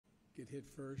get hit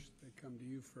first. They come to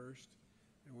you first.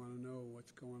 They want to know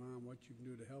what's going on, what you can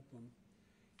do to help them.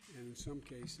 And in some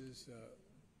cases,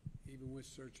 even with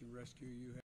search and rescue,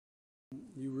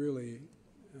 you really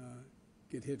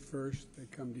get hit first. They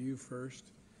come to you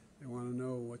first. They want to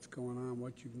know what's going on,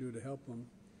 what you can do to help them.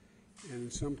 And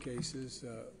in some cases,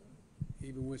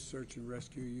 even with search and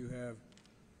rescue, you have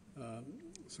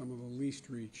some of the least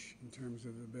reach in terms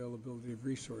of availability of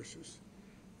resources.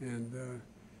 And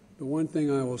the one thing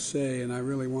I will say, and I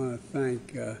really want to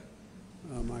thank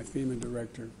my FEMA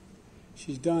director,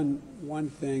 she's done one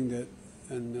thing that,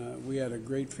 and we had a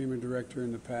great FEMA director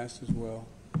in the past as well,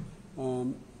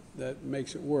 that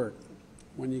makes it work.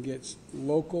 When you get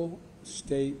local,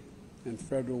 state, and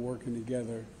federal working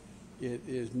together, it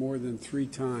is more than 3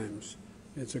 times.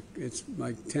 It's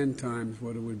like 10 times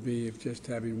what it would be if just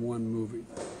having one moving.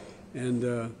 And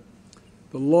the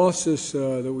losses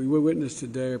that we witnessed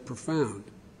today are profound.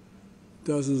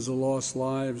 Dozens of lost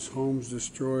lives, homes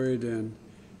destroyed, and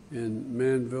in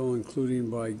Manville,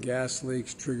 including by gas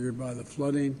leaks triggered by the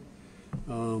flooding,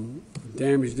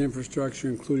 damaged infrastructure,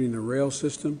 including the rail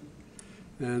system.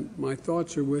 And my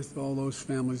thoughts are with all those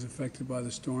families affected by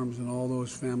the storms and all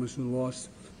those families who lost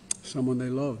someone they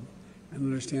loved. And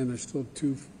understand there's still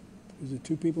 2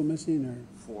 people missing,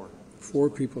 or 4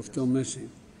 people still missing.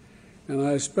 And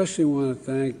I especially want to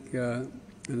thank,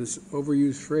 and it's an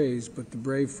overused phrase, but the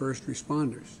brave first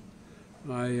responders.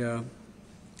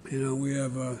 We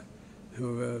have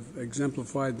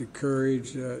exemplified the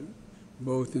courage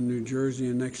both in New Jersey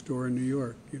and next door in New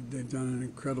York. They've done an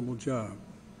incredible job.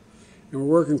 And we're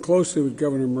working closely with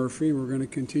Governor Murphy. We're going to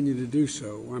continue to do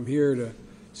so. I'm here to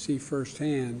see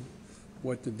firsthand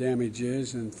what the damage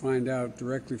is and find out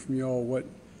directly from you all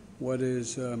what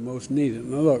is most needed.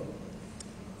 Now look,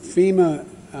 FEMA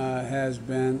has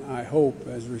been, I hope,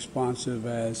 as responsive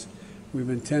as we've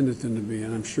intended them to be,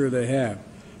 and I'm sure they have.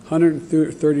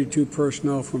 132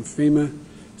 personnel from FEMA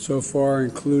so far,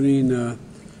 including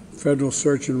federal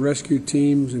search and rescue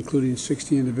teams, including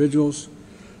 60 individuals,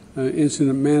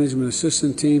 incident management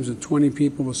assistant teams of 20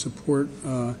 people to support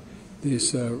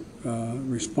these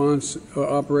response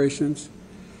operations,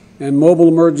 and mobile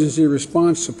emergency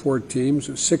response support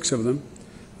teams, 6 of them,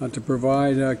 to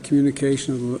provide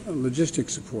communication and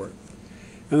logistics support.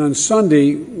 And on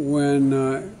Sunday, when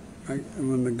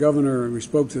the governor, we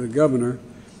spoke to the governor,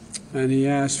 and he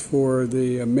asked for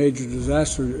the major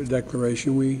disaster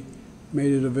declaration, we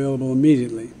made it available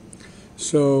immediately,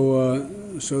 so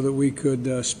that we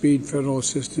could speed federal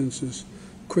assistance as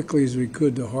quickly as we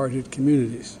could to hard-hit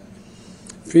communities.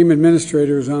 FEMA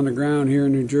administrator was on the ground here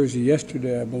in New Jersey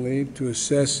yesterday, I believe, to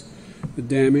assess the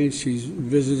damage. She's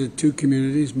visited 2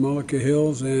 communities, Mullica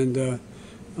Hills and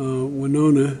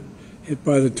Winona, hit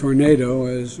by the tornado,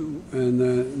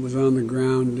 and was on the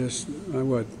ground just,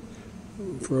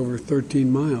 for over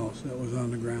 13 miles that was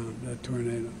on the ground,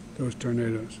 those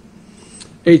tornadoes.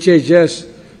 HHS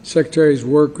secretaries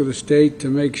work with the state to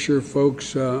make sure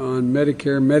folks on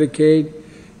Medicare, Medicaid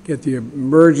get the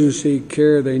emergency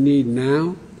care they need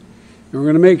now. And we're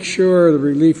going to make sure the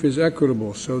relief is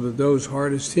equitable so that those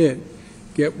hardest hit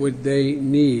get what they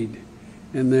need.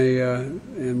 And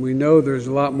we know there's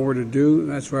a lot more to do.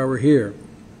 That's why we're here.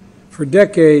 For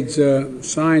decades,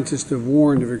 scientists have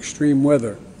warned of extreme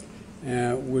weather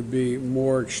would be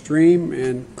more extreme,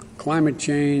 and climate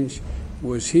change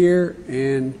was here,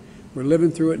 and we're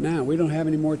living through it now. We don't have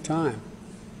any more time.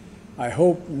 I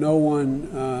hope no one,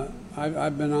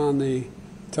 I've been on the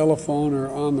telephone or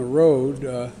on the road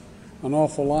an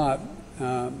awful lot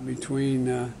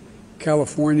between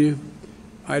California,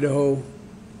 Idaho,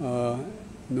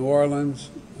 New Orleans,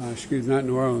 not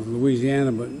New Orleans,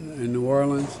 Louisiana, but in New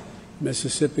Orleans,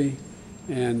 Mississippi,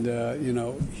 and,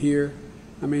 here.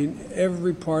 I mean,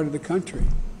 every part of the country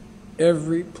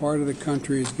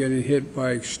is getting hit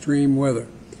by extreme weather.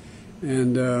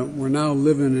 And we're now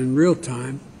living in real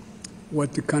time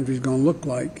what the country's going to look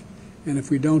like. And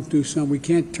if we don't do something, we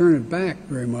can't turn it back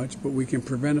very much, but we can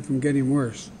prevent it from getting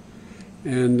worse.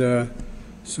 And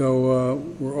so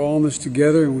we're all in this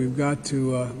together, and we've got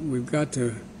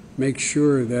to make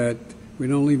sure that we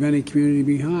don't leave any community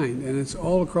behind. And it's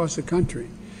all across the country.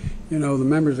 The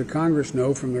members of Congress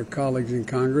know from their colleagues in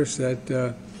Congress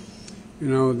that,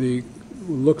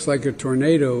 looks like a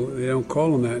tornado, they don't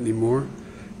call them that anymore,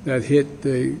 that hit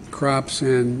the crops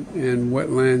and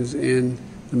wetlands in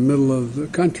the middle of the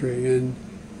country, and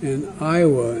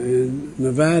Iowa and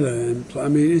Nevada, and I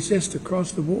mean, it's just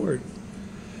across the board.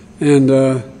 And,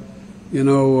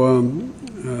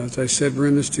 as I said, we're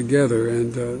in this together.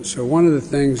 And so one of the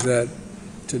things that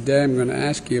today I'm going to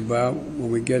ask you about when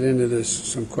we get into this,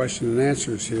 some question and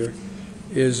answers here,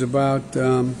 is about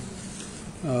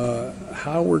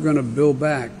how we're going to build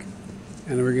back.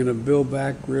 And we're going to build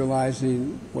back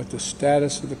realizing what the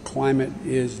status of the climate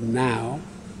is now,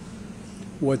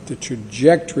 what the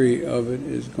trajectory of it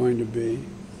is going to be.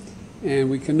 And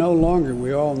we can no longer,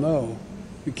 we all know,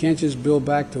 we can't just build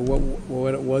back to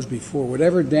what it was before.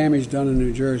 Whatever damage done in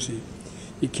New Jersey,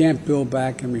 you can't build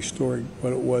back and restore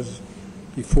what it was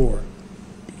before.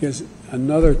 Because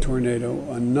another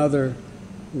tornado, another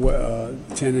 10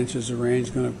 inches of rain is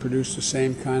going to produce the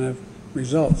same kind of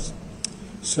results.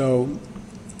 So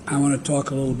I want to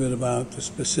talk a little bit about the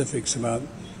specifics, about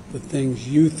the things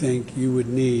you think you would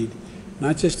need,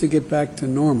 not just to get back to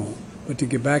normal, but to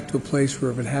get back to a place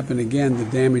where if it happened again, the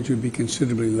damage would be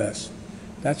considerably less.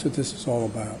 That's what this is all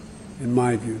about, in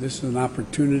my view. This is an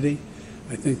opportunity.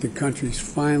 I think the country's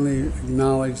finally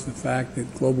acknowledged the fact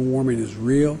that global warming is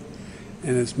real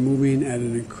and it's moving at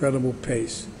an incredible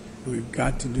pace. And we've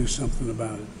got to do something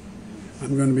about it.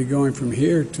 I'm going to be going from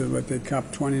here to what they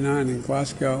COP29 in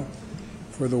Glasgow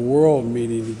for the world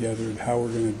meeting together and how we're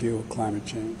going to deal with climate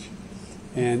change.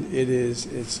 And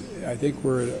I think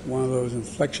we're at one of those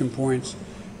inflection points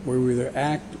where we either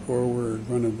act or we're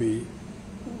going to be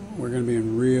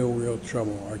in real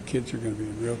trouble. Our kids are going to be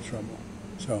in real trouble.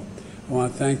 So I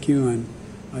want to thank you, and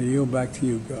I yield back to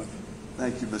you, Gov.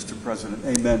 Thank you, Mr. President.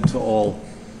 Amen to all.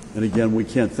 And again, we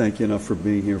can't thank you enough for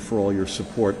being here, for all your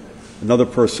support. Another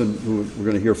person who we're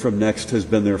going to hear from next has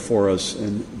been there for us,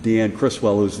 and Deanne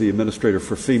Criswell, who's the administrator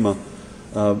for FEMA.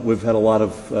 We've had a lot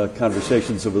of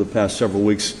conversations over the past several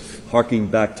weeks, harking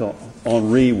back to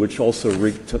Henri, which also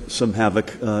wreaked some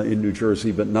havoc in New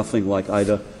Jersey, but nothing like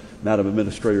Ida. Madam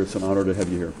Administrator, it's an honor to have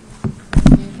you here.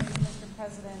 Thank you, Mr.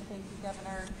 President. Thank you,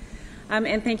 Governor.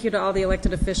 And thank you to all the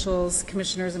elected officials,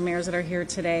 commissioners, and mayors that are here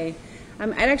today.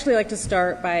 I'd actually like to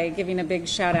start by giving a big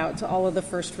shout out to all of the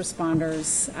first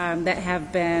responders that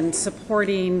have been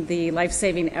supporting the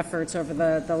life-saving efforts over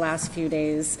the last few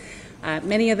days.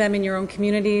 Many of them in your own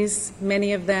communities,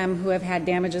 many of them who have had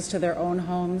damages to their own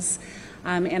homes.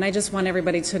 And I just want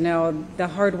everybody to know the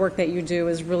hard work that you do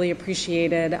is really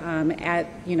appreciated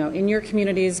in your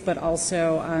communities, but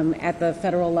also at the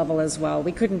federal level as well.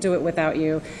 We couldn't do it without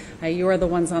you. You are the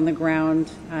ones on the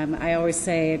ground. I always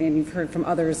say, and you've heard from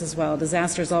others as well,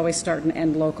 disasters always start and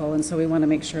end local, and so we want to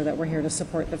make sure that we're here to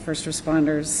support the first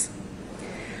responders.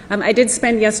 I did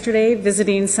spend yesterday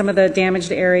visiting some of the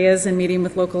damaged areas and meeting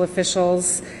with local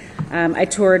officials. I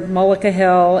toured Mullica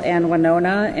Hill and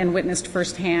Winona and witnessed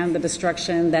firsthand the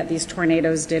destruction that these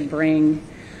tornadoes did bring.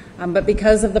 But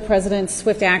because of the President's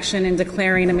swift action in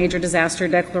declaring a major disaster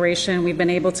declaration, we've been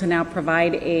able to now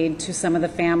provide aid to some of the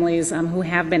families who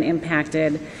have been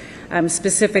impacted,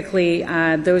 specifically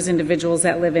those individuals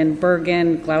that live in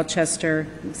Bergen, Gloucester,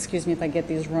 excuse me if I get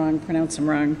these wrong, pronounce them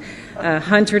wrong,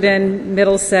 Hunterdon,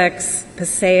 Middlesex,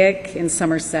 Passaic, and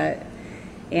Somerset.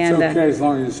 And, it's okay as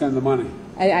long as you send the money.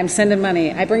 I'm sending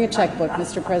money. I bring a checkbook,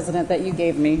 Mr. President, that you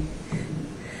gave me.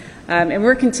 And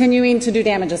we're continuing to do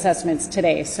damage assessments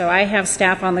today. So I have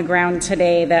staff on the ground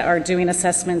today that are doing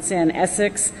assessments in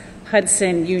Essex,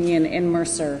 Hudson, Union, and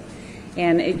Mercer.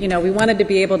 And, we wanted to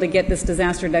be able to get this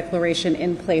disaster declaration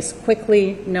in place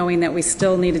quickly, knowing that we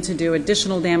still needed to do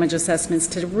additional damage assessments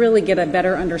to really get a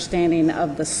better understanding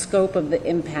of the scope of the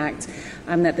impact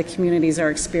that the communities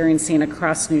are experiencing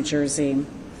across New Jersey.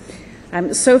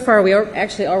 So far, we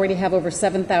actually already have over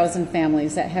 7,000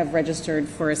 families that have registered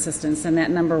for assistance, and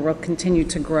that number will continue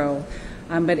to grow.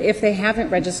 But if they haven't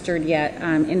registered yet,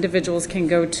 individuals can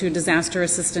go to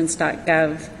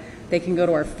disasterassistance.gov. They can go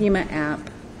to our FEMA app,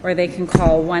 or they can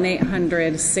call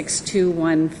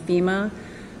 1-800-621-FEMA.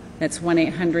 That's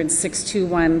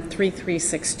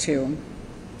 1-800-621-3362.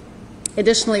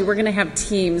 Additionally, we're going to have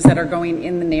teams that are going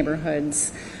in the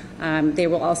neighborhoods. They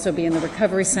will also be in the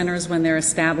recovery centers when they're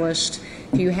established.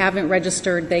 If you haven't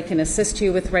registered, they can assist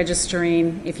you with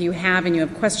registering. If you have and you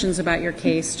have questions about your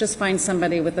case, just find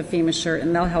somebody with a FEMA shirt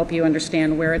and they'll help you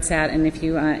understand where it's at and if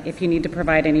you need to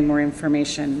provide any more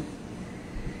information.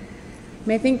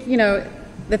 And I think,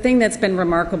 the thing that's been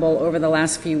remarkable over the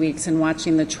last few weeks in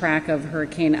watching the track of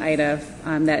Hurricane Ida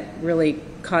that really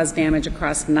caused damage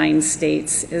across 9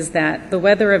 states is that the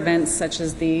weather events such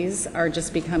as these are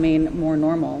just becoming more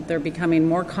normal. They're becoming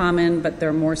more common, but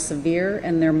they're more severe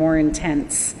and they're more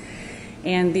intense.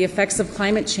 And the effects of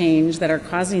climate change that are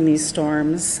causing these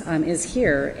storms is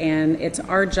here, and it's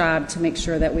our job to make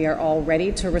sure that we are all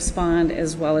ready to respond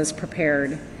as well as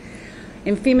prepared.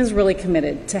 And FEMA is really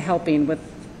committed to helping with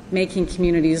making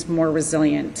communities more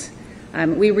resilient.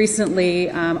 We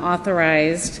recently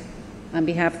authorized, on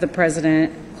behalf of the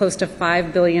President, close to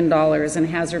 $5 billion in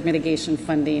hazard mitigation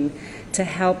funding to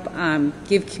help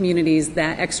give communities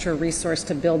that extra resource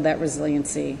to build that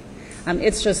resiliency.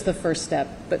 It's just the first step,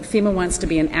 but FEMA wants to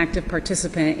be an active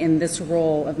participant in this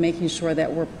role of making sure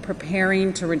that we're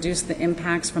preparing to reduce the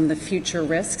impacts from the future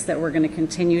risks that we're going to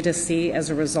continue to see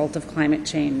as a result of climate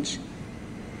change.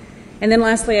 And then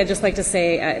lastly, I'd just like to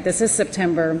say this is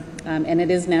September, and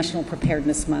it is National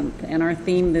Preparedness Month, and our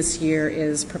theme this year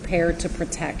is Prepare to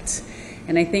Protect.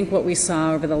 And I think what we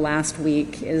saw over the last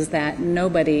week is that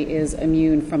nobody is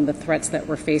immune from the threats that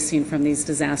we're facing from these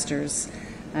disasters.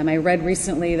 I read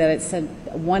recently that it said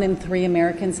 1 in 3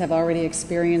 Americans have already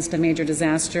experienced a major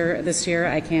disaster this year.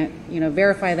 I can't,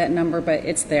 verify that number, but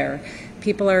it's there.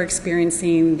 People are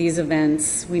experiencing these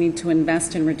events. We need to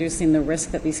invest in reducing the risk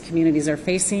that these communities are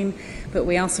facing, but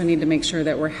we also need to make sure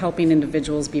that we're helping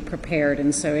individuals be prepared.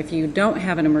 And so if you don't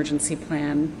have an emergency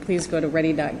plan, please go to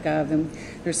ready.gov, and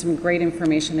there's some great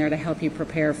information there to help you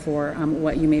prepare for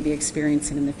what you may be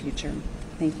experiencing in the future.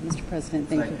 Thank you, Mr. President.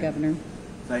 Thank you, Governor.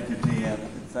 Thank you, Deanne.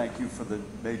 Thank you for the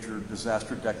major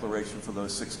disaster declaration for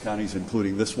those 6 counties,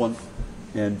 including this one,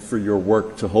 and for your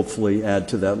work to hopefully add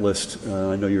to that list.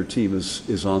 I know your team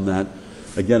is on that.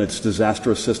 Again, it's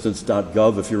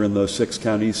disasterassistance.gov if you're in those 6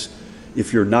 counties.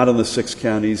 If you're not in the 6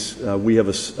 counties, we have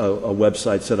a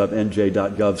website set up,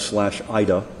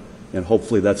 nj.gov/IDA, and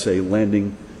hopefully that's a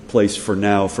landing place for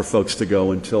now for folks to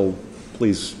go until,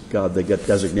 please God, they get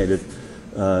designated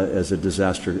as a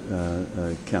disaster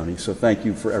county. So thank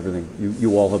you for everything.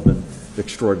 You all have been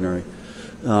extraordinary.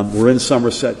 We're in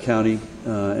Somerset County,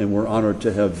 and we're honored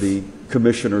to have the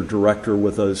Commissioner Director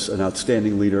with us, an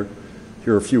outstanding leader.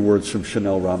 Here are a few words from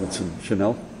Chanel Robinson.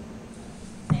 Chanel?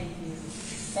 Thank you.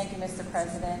 Thank you, Mr.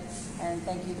 President, and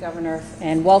thank you, Governor,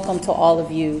 and welcome to all of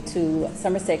you to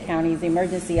Somerset County's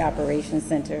Emergency Operations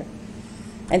Center.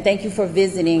 And thank you for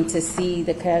visiting to see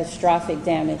the catastrophic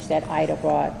damage that Ida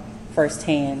brought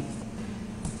firsthand.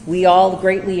 We all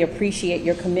greatly appreciate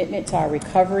your commitment to our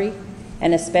recovery,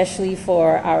 and especially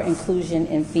for our inclusion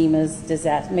in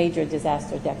FEMA's major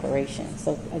disaster declaration.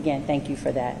 So again, thank you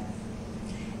for that.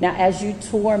 Now, as you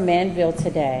tour Manville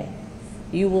today,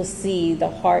 you will see the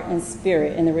heart and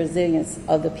spirit and the resilience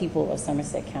of the people of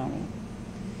Somerset County.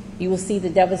 You will see the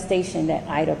devastation that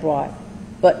Ida brought,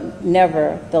 but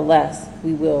nevertheless,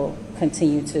 we will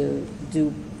continue to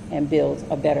do and build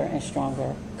a better and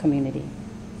stronger community.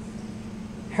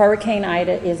 Hurricane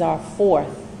Ida is our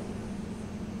 4th,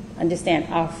 understand,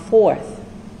 our 4th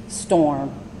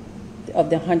storm of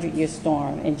the 100-year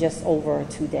storm in just over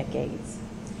 2 decades.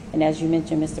 And as you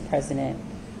mentioned, Mr. President,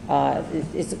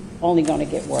 it's only going to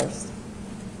get worse.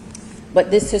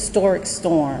 But this historic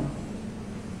storm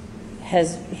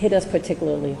has hit us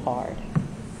particularly hard.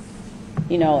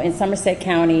 In Somerset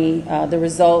County, the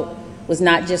result was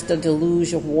not just a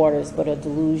deluge of waters, but a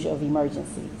deluge of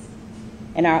emergencies.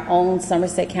 And our own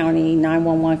Somerset County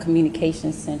 911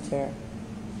 Communications Center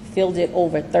fielded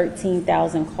over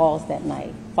 13,000 calls that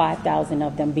night, 5,000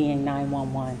 of them being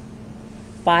 911.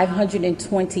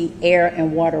 520 air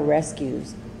and water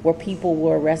rescues where people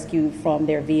were rescued from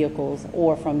their vehicles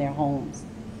or from their homes.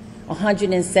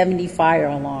 170 fire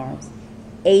alarms,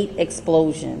 8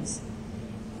 explosions,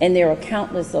 and there are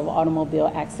countless of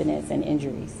automobile accidents and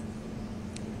injuries.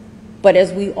 But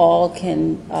as we all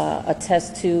can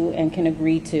attest to and can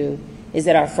agree to, is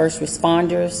that our first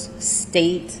responders,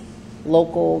 state,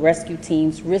 local rescue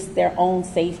teams risk their own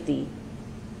safety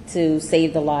to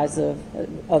save the lives of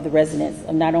the residents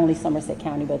of not only Somerset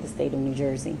County, but the state of New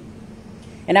Jersey.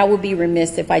 And I would be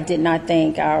remiss if I did not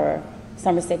thank our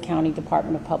Somerset County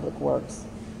Department of Public Works,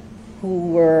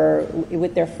 who were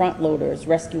with their front loaders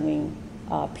rescuing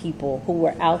people, who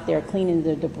were out there cleaning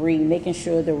the debris, making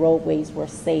sure the roadways were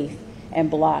safe and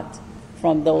blocked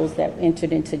from those that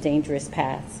entered into dangerous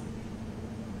paths.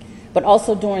 But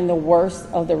also during the worst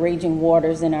of the raging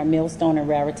waters in our Millstone and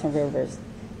Raritan rivers,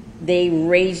 they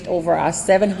raged over our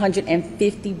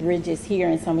 750 bridges here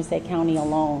in Somerset County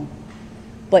alone.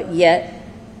 But yet,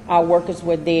 our workers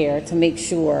were there to make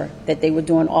sure that they were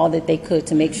doing all that they could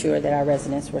to make sure that our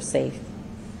residents were safe.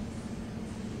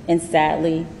 And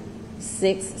sadly,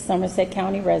 6 Somerset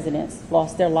County residents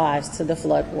lost their lives to the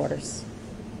floodwaters.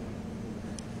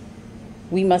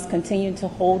 We must continue to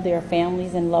hold their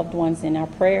families and loved ones in our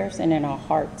prayers and in our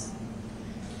hearts.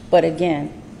 But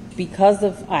again, because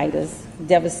of Ida's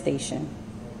devastation,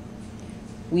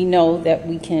 we know that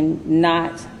we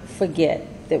cannot forget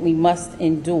that we must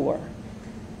endure,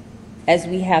 as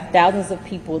we have thousands of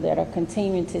people that are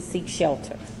continuing to seek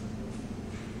shelter.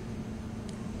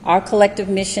 Our collective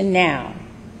mission now,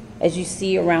 as you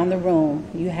see around the room,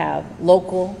 you have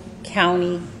local,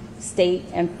 county, state,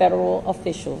 and federal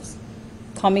officials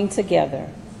coming together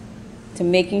to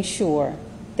making sure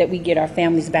that we get our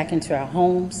families back into our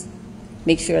homes,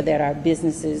 make sure that our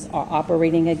businesses are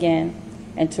operating again,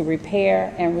 and to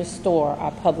repair and restore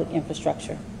our public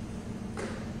infrastructure.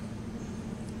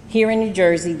 Here in New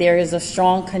Jersey, there is a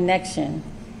strong connection.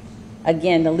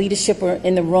 Again, the leadership are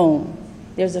in the room.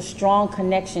 There's a strong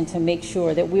connection to make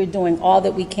sure that we're doing all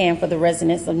that we can for the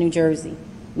residents of New Jersey,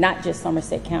 not just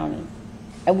Somerset County.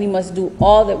 And we must do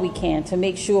all that we can to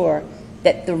make sure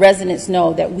that the residents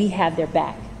know that we have their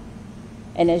back.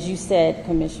 And as you said,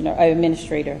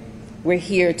 Administrator, we're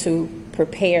here to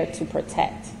prepare to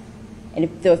protect. And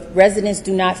if the residents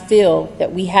do not feel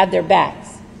that we have their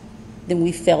backs, then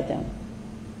we failed them.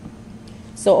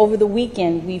 So over the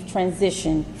weekend, we've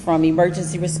transitioned from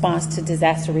emergency response to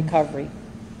disaster recovery.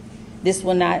 This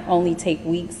will not only take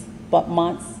weeks, but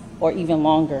months or even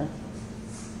longer.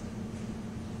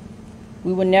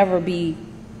 We will never be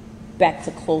back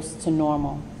to close to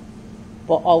normal,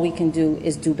 but all we can do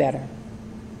is do better.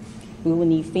 We will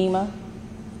need FEMA,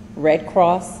 Red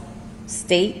Cross,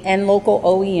 state and local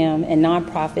OEM and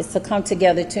nonprofits to come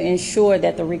together to ensure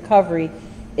that the recovery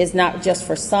is not just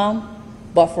for some,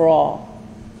 but for all.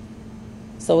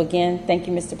 So again, thank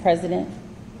you, Mr. President,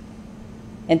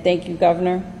 and thank you,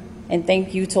 Governor, and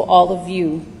thank you to all of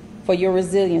you for your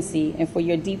resiliency and for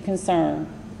your deep concern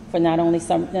for not only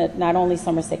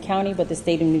Somerset County, but the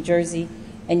state of New Jersey,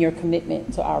 and your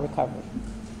commitment to our recovery.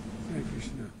 Thank you,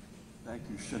 Chanel. Thank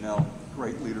you, Chanel.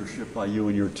 Great leadership by you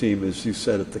and your team, as you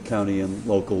said, at the county and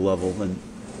local level, and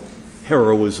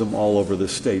heroism all over the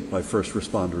state by first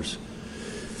responders.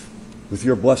 With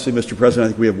your blessing, Mr. President, I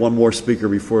think we have one more speaker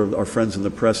before our friends in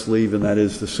the press leave, and that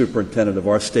is the superintendent of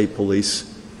our state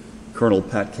police, Colonel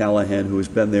Pat Callahan, who has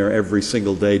been there every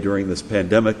single day during this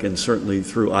pandemic and certainly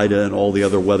through Ida and all the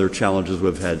other weather challenges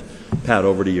we've had. Pat,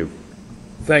 over to you.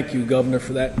 Thank you, Governor,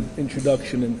 for that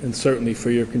introduction and certainly for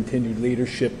your continued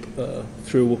leadership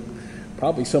through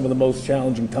probably some of the most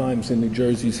challenging times in New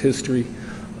Jersey's history.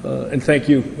 And thank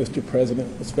you, Mr. President,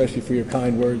 especially for your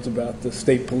kind words about the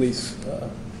state police.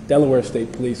 Delaware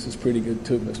State Police is pretty good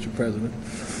too, Mr. President.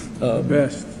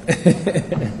 Best.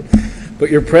 But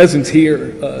your presence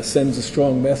here sends a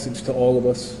strong message to all of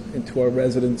us and to our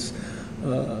residents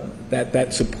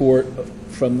that support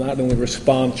from not only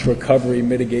response, recovery,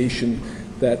 mitigation,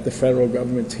 that the federal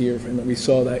government's here. And we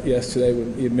saw that yesterday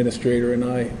when the administrator and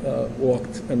I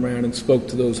walked around and spoke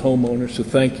to those homeowners, so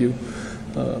thank you.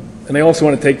 And I also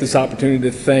want to take this opportunity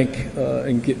to thank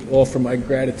and offer my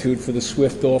gratitude for the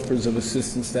swift offers of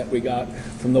assistance that we got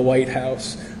from the White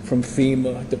House, from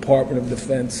FEMA, Department of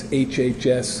Defense,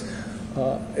 HHS.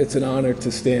 It's an honor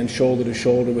to stand shoulder to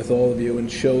shoulder with all of you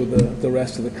and show the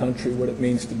rest of the country what it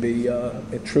means to be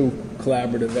a true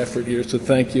collaborative effort here, so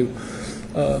thank you.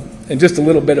 And just a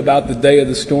little bit about the day of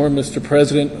the storm, Mr.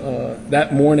 President.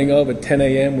 That morning at 10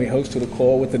 a.m., we hosted a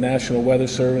call with the National Weather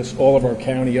Service, all of our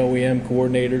county OEM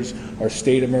coordinators, our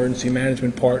state emergency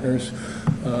management partners.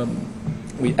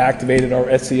 We activated our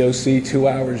SEOC 2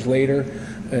 hours later,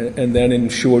 and then in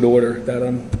short order, that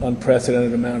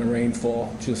unprecedented amount of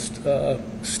rainfall, just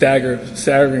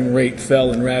staggering rate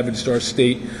fell and ravaged our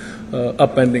state,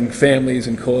 upending families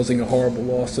and causing a horrible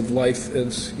loss of life,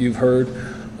 as you've heard.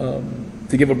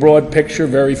 To give a broad picture,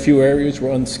 very few areas were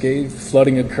unscathed.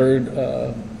 Flooding occurred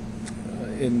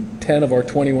in 10 of our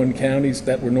 21 counties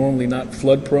that were normally not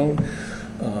flood prone.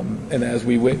 And as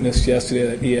we witnessed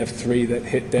yesterday, that EF3 that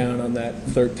hit down on that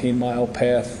 13-mile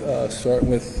path, starting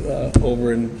with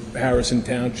over in Harrison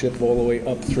Township all the way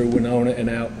up through Winona and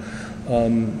out.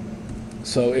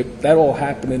 So that all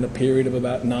happened in a period of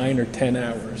about 9 or 10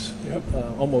 hours. Yep.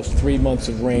 Almost 3 months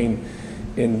of rain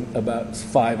in about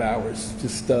 5 hours,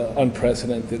 just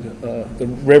unprecedented. The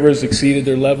rivers exceeded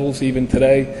their levels even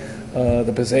today.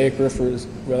 The Passaic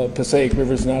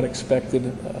River is not expected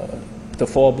to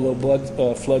fall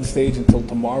below flood stage until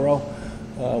tomorrow.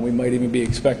 We might even be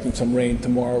expecting some rain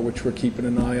tomorrow, which we're keeping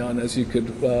an eye on, as you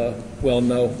could well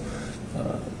know.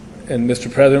 And Mr.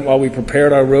 President, while we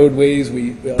prepared our roadways,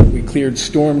 we cleared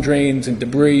storm drains and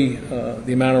debris.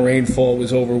 The amount of rainfall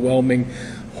was overwhelming.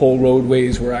 Whole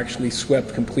roadways were actually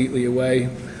swept completely away.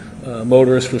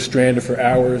 Motorists were stranded for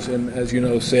hours, and as you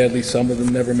know, sadly, some of them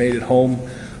never made it home.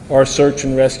 Our search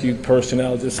and rescue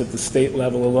personnel, just at the state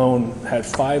level alone, had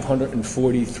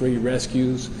 543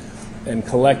 rescues, and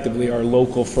collectively our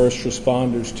local first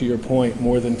responders, to your point,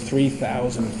 more than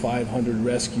 3,500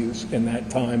 rescues in that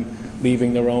time,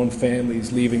 leaving their own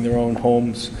families, leaving their own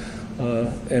homes,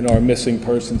 and our missing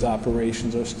persons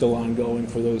operations are still ongoing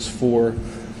for those 4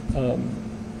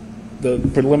 The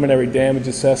preliminary damage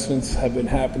assessments have been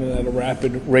happening at a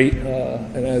rapid rate,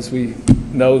 and as we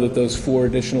know that those 4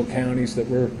 additional counties that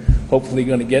we're hopefully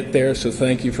going to get there, so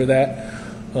thank you for that.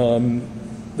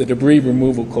 The debris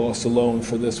removal costs alone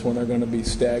for this one are going to be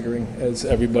staggering, as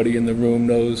everybody in the room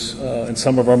knows, and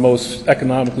some of our most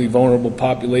economically vulnerable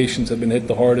populations have been hit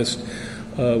the hardest,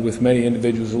 with many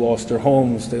individuals who lost their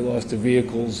homes, they lost their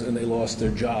vehicles, and they lost their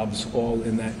jobs all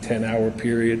in that 10-hour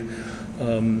period.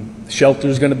 Shelter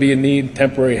is going to be in need,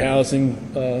 temporary housing,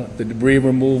 the debris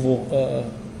removal,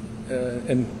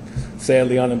 and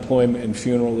sadly unemployment and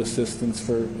funeral assistance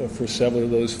for several of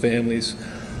those families.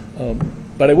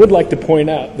 But I would like to point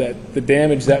out that the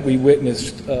damage that we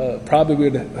witnessed probably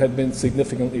would have been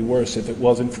significantly worse if it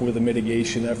wasn't for the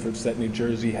mitigation efforts that New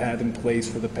Jersey had in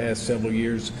place for the past several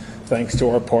years, thanks to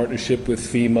our partnership with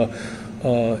FEMA.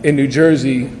 In New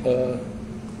Jersey,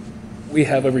 we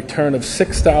have a return of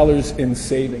 $6 in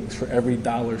savings for every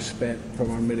dollar spent from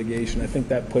our mitigation. I think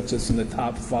that puts us in the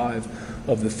top 5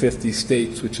 of the 50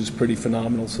 states, which is pretty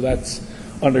phenomenal. So that's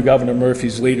under Governor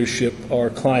Murphy's leadership. Our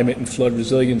Climate and Flood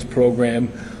Resilience Program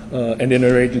and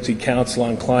Interagency Council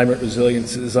on Climate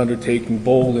Resilience is undertaking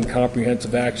bold and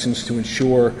comprehensive actions to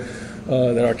ensure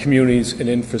that our communities and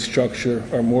infrastructure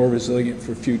are more resilient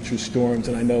for future storms.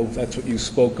 And I know that's what you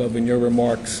spoke of in your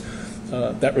remarks.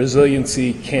 That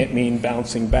resiliency can't mean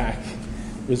bouncing back.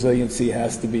 Resiliency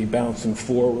has to be bouncing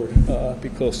forward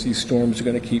because these storms are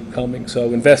going to keep coming.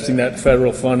 So investing that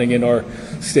federal funding in our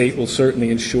state will certainly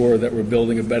ensure that we're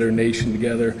building a better nation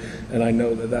together, and I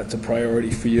know that that's a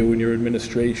priority for you and your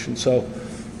administration. So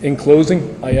in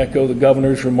closing, I echo the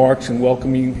governor's remarks in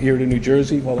welcoming you here to New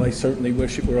Jersey. While I certainly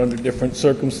wish it were under different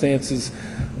circumstances,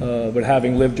 but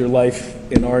having lived your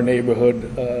life in our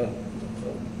neighborhood,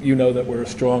 you know that we're a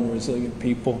strong, resilient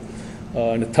people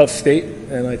in a tough state,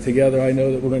 and together I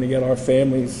know that we're going to get our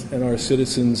families and our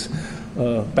citizens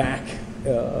back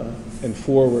and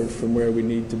forward from where we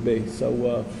need to be.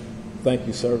 So thank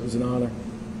you, sir. It was an honor.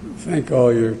 Thank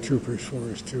all your troopers for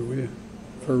us, too, will you?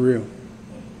 For real.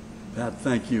 Pat,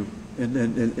 thank you. And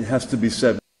it has to be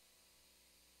said,